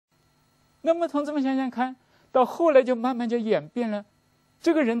那么同志们想想看，到后来就慢慢就演变了，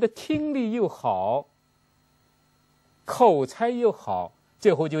这个人的听力又好，口才又好，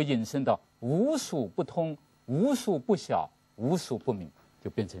最后就引申到无所不通、无所不晓、无所不明，就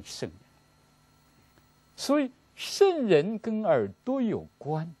变成圣人。所以圣人跟耳朵有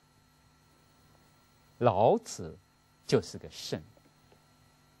关，老子就是个圣人。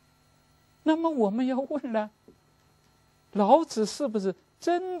那么我们要问了，老子是不是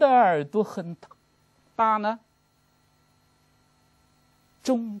真的耳朵很大呢？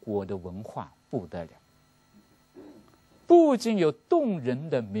中国的文化不得了，不仅有动人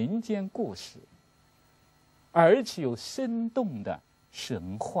的民间故事，而且有生动的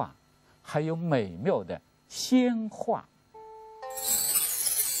神话，还有美妙的仙话。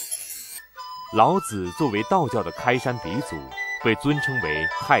老子作为道教的开山鼻祖，被尊称为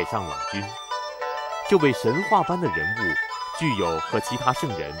太上老君。这位神话般的人物具有和其他圣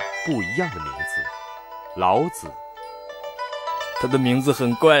人不一样的名字——老子。他的名字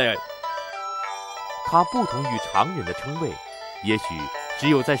很怪，他不同于常人的称谓，也许只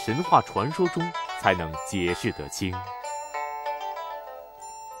有在神话传说中才能解释得清。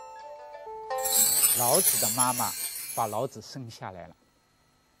老子的妈妈把老子生下来了，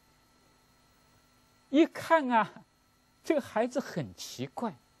一看啊，这个孩子很奇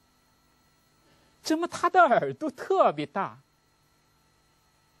怪，怎么他的耳朵特别大？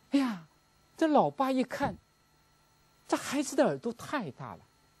哎呀，这老爸一看，这孩子的耳朵太大了。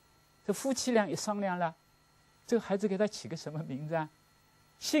这夫妻俩一商量了，这个孩子给他起个什么名字啊？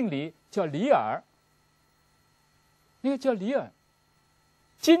姓李，叫李耳。那个叫李耳。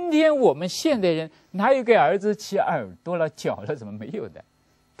今天我们现代人哪有给儿子起耳朵了、脚了，怎么没有的？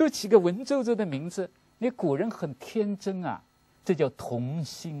都起个文绉绉的名字。那古人很天真啊，这叫童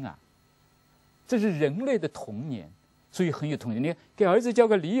心啊，这是人类的童年，所以很有童年。你给儿子叫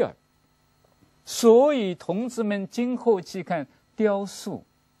个李耳，所以同志们今后去看雕塑，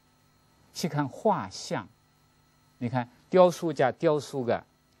去看画像，你看雕塑家雕塑个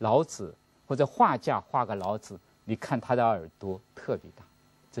老子，或者画家画个老子，你看他的耳朵特别大，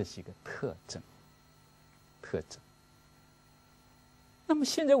这是一个特征。那么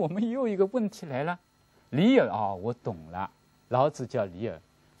现在我们又有一个问题来了，李耳啊，我懂了，老子叫李耳，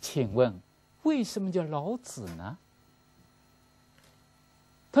请问为什么叫老子呢？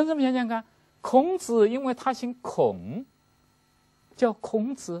同志们想想看，孔子因为他姓孔，叫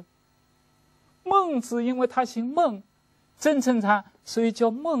孔子；孟子因为他姓孟，尊称他，所以叫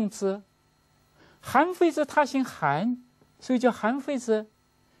孟子；韩非子他姓韩，所以叫韩非子；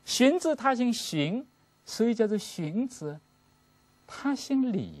荀子他姓荀，所以叫做荀子。他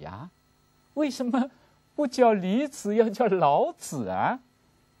姓李呀，为什么不叫李子，要叫老子啊？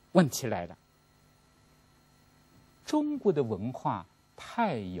问题来了，中国的文化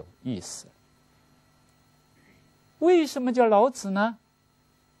太有意思了。为什么叫老子呢？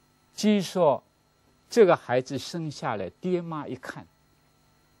据说这个孩子生下来，爹妈一看，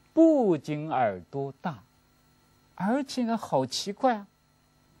不仅耳朵大，而且呢好奇怪啊，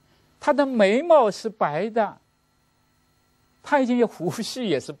他的眉毛是白的，他已经有胡须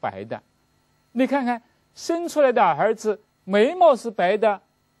也是白的。你看看生出来的儿子眉毛是白的，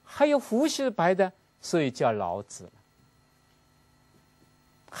还有胡须是白的，所以叫老子了。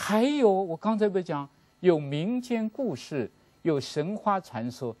还有我刚才不是讲，有民间故事，有神话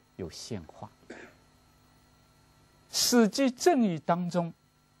传说，有仙话。史记正义当中，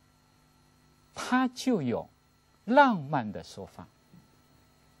它就有浪漫的说法，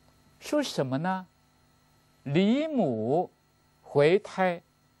说什么呢？李母回胎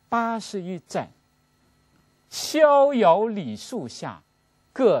81载，逍遥李树下，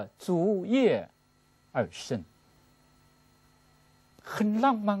各竹叶而生。很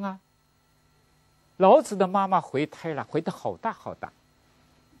浪漫啊！老子的妈妈回胎了，回得好大好大。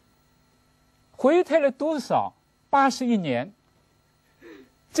回胎了多少？81年。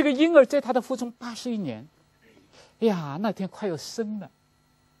这个婴儿在他的腹中81年。哎呀，那天快要生了，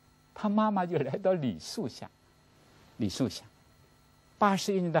他妈妈就来到李树下。李树下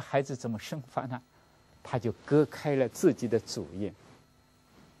，81年的孩子怎么生法呢？他就割开了自己的主叶，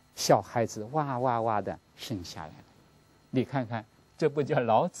小孩子哇哇哇的生下来了。你看看，这不叫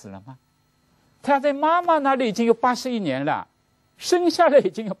老子了吗？他在妈妈那里已经有81年了，生下来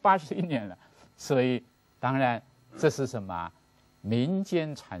已经有81年了。所以当然这是什么？民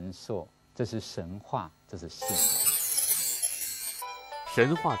间传说，这是神话，这是仙话。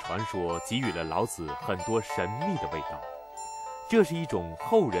神话传说给予了老子很多神秘的味道，这是一种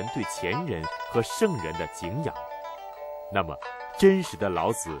后人对前人和圣人的敬仰。那么真实的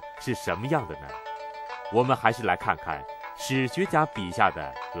老子是什么样的呢？我们还是来看看史学家笔下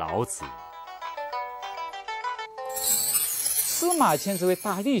的老子。司马迁这位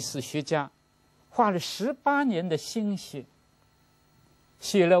大历史学家，花了18年的心血，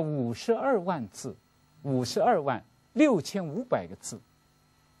写了52万字，526500个字，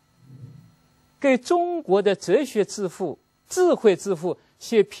给中国的哲学之父、智慧之父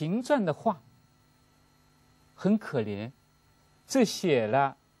写评传的话，很可怜，只写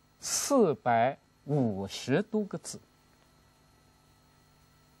了450多个字。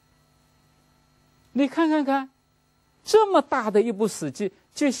你看看，这么大的一部史记，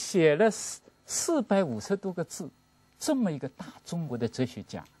就写了450多个字，这么一个大中国的哲学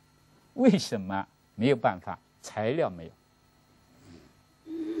家，为什么没有办法？材料没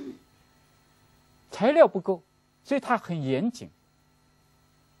有，材料不够，所以他很严谨。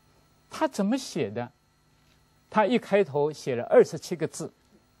他怎么写的？他一开头写了27个字，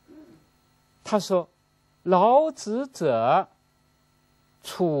他说：“老子者，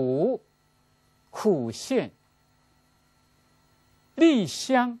处苦县，立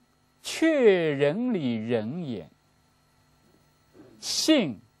乡，确人理人也。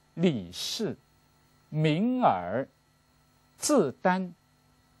信礼事，明耳，自担，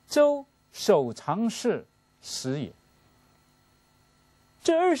周守常事，时也。”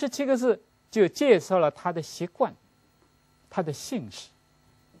这27个字就介绍了他的习惯，他的姓氏。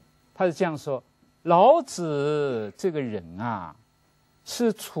他是这样说：老子这个人啊，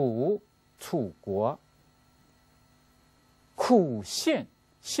是楚国苦县，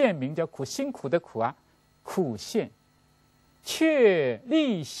县名叫苦，辛苦的苦啊，苦县，确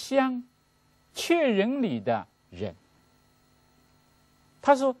立乡，确人理的人。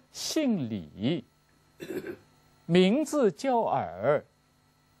他说姓李，名字叫耳，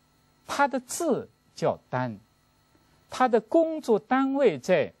他的字叫丹，他的工作单位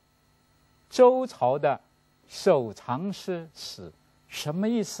在周朝的守常师司。什么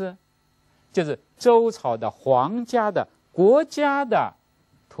意思？就是周朝的皇家的国家的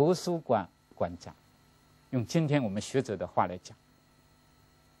图书馆馆长。用今天我们学者的话来讲，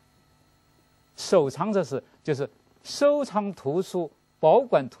守藏者是就是收藏图书、保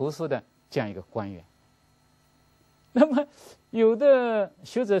管图书的这样一个官员。那么有的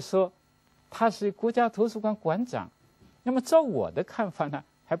学者说他是国家图书馆馆长，那么照我的看法呢，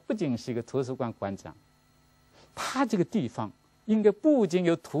还不仅是一个图书馆馆长，他这个地方应该不仅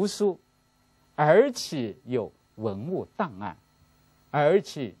有图书，而且有文物档案，而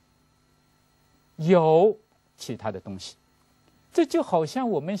且有其他的东西。这就好像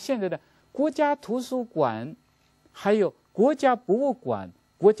我们现在的国家图书馆，还有国家博物馆、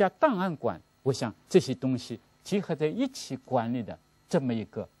国家档案馆，我想这些东西结合在一起管理的这么一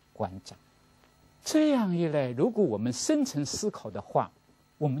个馆长。这样一来，如果我们深层思考的话，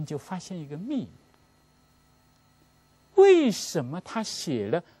我们就发现一个秘密：为什么他写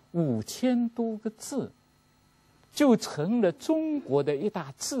了5000多个字，就成了中国的一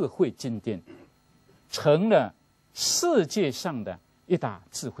大智慧经典，成了世界上的一大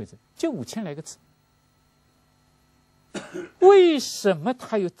智慧者？就5000来个字，为什么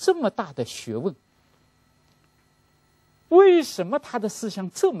他有这么大的学问？为什么他的思想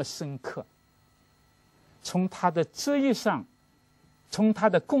这么深刻？从他的职业上，从他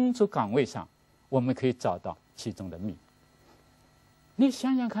的工作岗位上，我们可以找到其中的秘密。你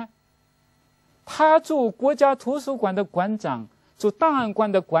想想看，他做国家图书馆的馆长，做档案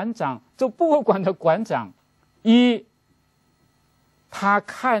馆的馆长，做博物馆的馆长，他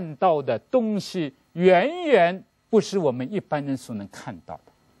看到的东西远远不是我们一般人所能看到的。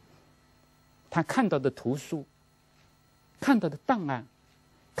他看到的图书，看到的档案，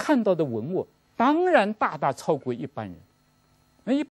看到的文物，当然大大超过一般人。